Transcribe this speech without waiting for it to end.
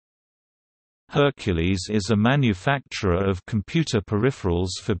Hercules is a manufacturer of computer peripherals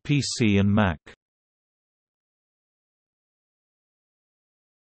for PC and Mac.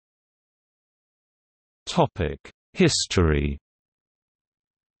 History.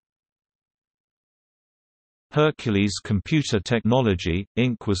 Hercules Computer Technology,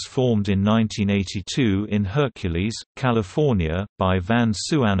 Inc. was formed in 1982 in Hercules, California, by Van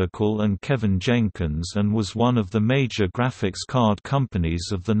Suanikel and Kevin Jenkins and was one of the major graphics card companies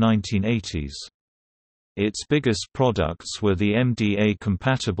of the 1980s. Its biggest products were the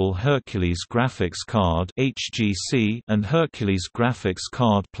MDA-compatible Hercules Graphics Card (HGC) and Hercules Graphics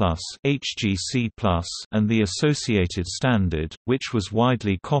Card Plus (HGC+), and the associated standard, which was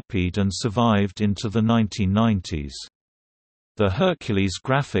widely copied and survived into the 1990s. The Hercules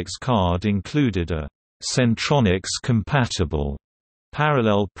Graphics Card included a Centronics-compatible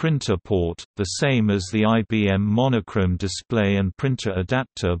parallel printer port, the same as the IBM monochrome display and printer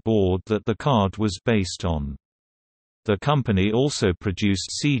adapter board that the card was based on. The company also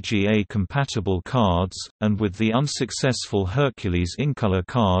produced CGA-compatible cards, and with the unsuccessful Hercules Incolor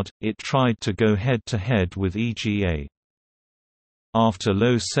card, it tried to go head-to-head with EGA. After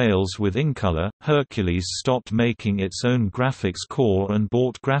low sales with Incolor, Hercules stopped making its own graphics core and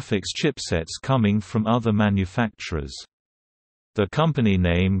bought graphics chipsets coming from other manufacturers. The company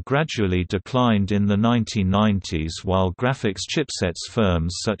name gradually declined in the 1990s while graphics chipsets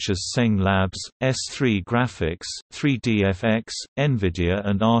firms such as Seng Labs, S3 Graphics, 3DFX, Nvidia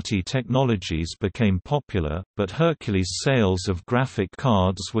and ARTI Technologies became popular, but Hercules sales of graphic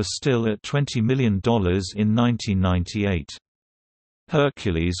cards were still at $20 million in 1998.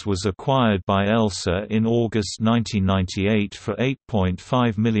 Hercules was acquired by ELSA in August 1998 for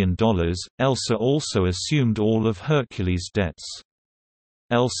 $8.5 million. ELSA also assumed all of Hercules' debts.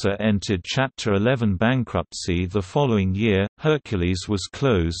 ELSA entered Chapter 11 bankruptcy the following year. Hercules was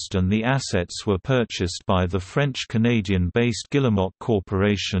closed and the assets were purchased by the French-Canadian-based Guillemot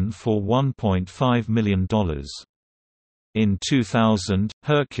Corporation for $1.5 million. In 2000,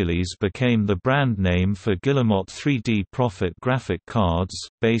 Hercules became the brand name for Guillemot 3D Profit graphic cards,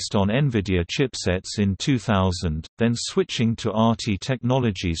 based on NVIDIA chipsets in 2000, then switching to ARTI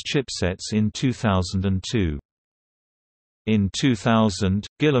Technologies chipsets in 2002. In 2000,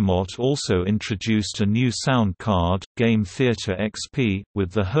 Guillemot also introduced a new sound card, Game Theater XP,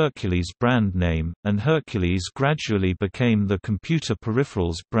 with the Hercules brand name, and Hercules gradually became the computer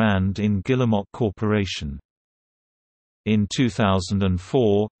peripherals brand in Guillemot Corporation. In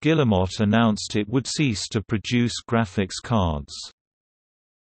 2004, Guillemot announced it would cease to produce graphics cards.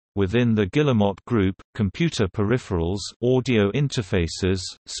 Within the Guillemot Group, computer peripherals, audio interfaces,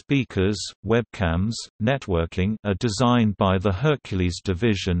 speakers, webcams, networking are designed by the Hercules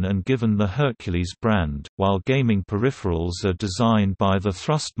division and given the Hercules brand, while gaming peripherals are designed by the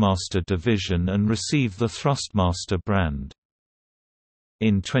Thrustmaster division and receive the Thrustmaster brand.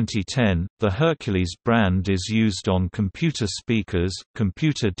 In 2010, the Hercules brand is used on computer speakers,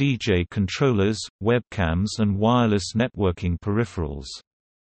 computer DJ controllers, webcams and wireless networking peripherals.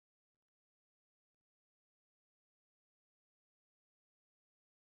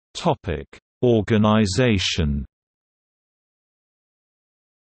 Organization.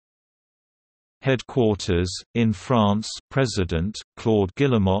 Headquarters, in France, President, Claude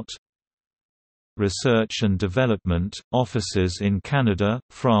Guillemot. Research and development, offices in Canada,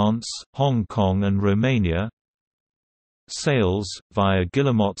 France, Hong Kong and Romania. Sales, via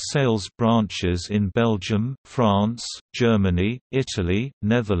Guillemot sales branches in Belgium, France, Germany, Italy,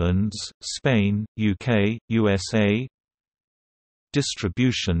 Netherlands, Spain, UK, USA.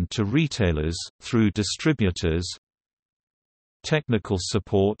 Distribution to retailers, through distributors. Technical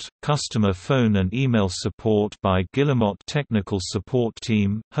support, customer phone and email support by Guillemot Technical Support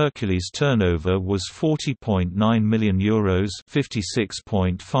Team. Hercules turnover was €40.9 million,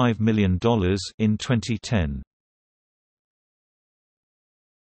 $56.5 million in 2010.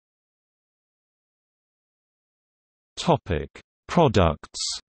 Topic: Products.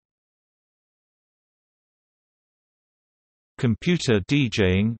 Computer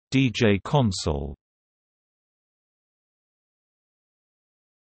DJing, DJ console.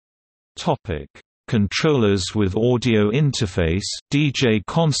 Topic: Controllers with audio interface, DJ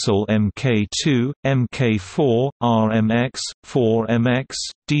console MK2, MK4, RMX, 4MX,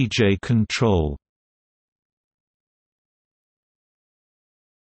 DJ control.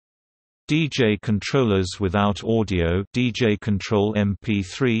 DJ controllers without audio, DJ control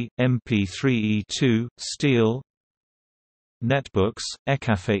MP3, MP3E2, Steel. Netbooks,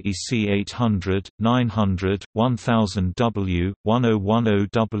 Ecafe EC800, 900, 1000W,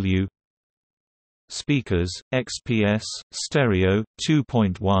 1010W. speakers, XPS, stereo,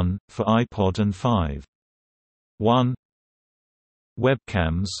 2.1, for iPod and 5.1.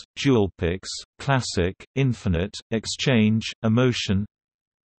 Webcams, DualPix, Classic, Infinite, Exchange, Emotion.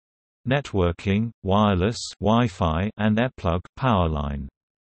 Networking, wireless Wi-Fi and ePlug powerline.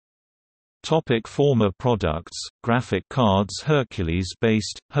 Former products, graphic cards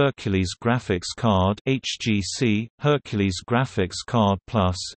Hercules-based, Hercules Graphics Card HGC, Hercules Graphics Card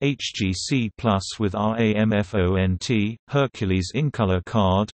Plus HGC Plus with RAMFONT, Hercules InColor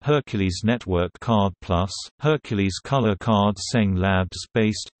Card, Hercules Network Card Plus, Hercules Color Card Seng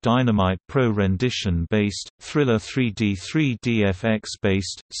Labs-based, Dynamite Pro Rendition-based, Thriller 3D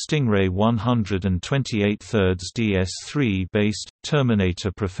 3DFX-based, Stingray 128 thirds DS3-based,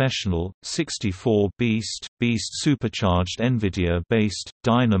 Terminator Professional, 64 Beast, Beast Supercharged NVIDIA-based,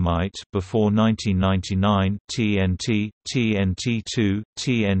 Dynamite before 1999, TNT, TNT2,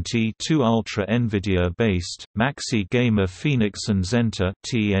 TNT2 Ultra NVIDIA-based, Maxi Gamer Phoenix and Zenta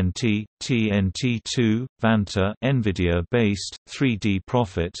TNT, TNT2, Vanta NVIDIA-based, 3D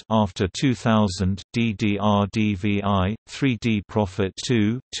Prophet after 2000, DDR-DVI, 3D Prophet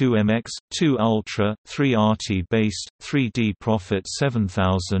 2, 2MX, 2 Ultra, 3RT-based, 3D Prophet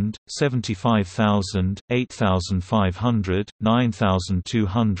 7000, 75000, 8500,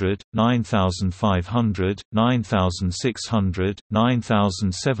 9200, 9500, 9600,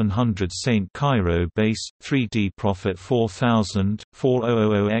 9700 St. Cairo-based, 3D Prophet 4000,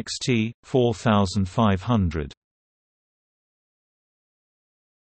 4000 XT, 4500.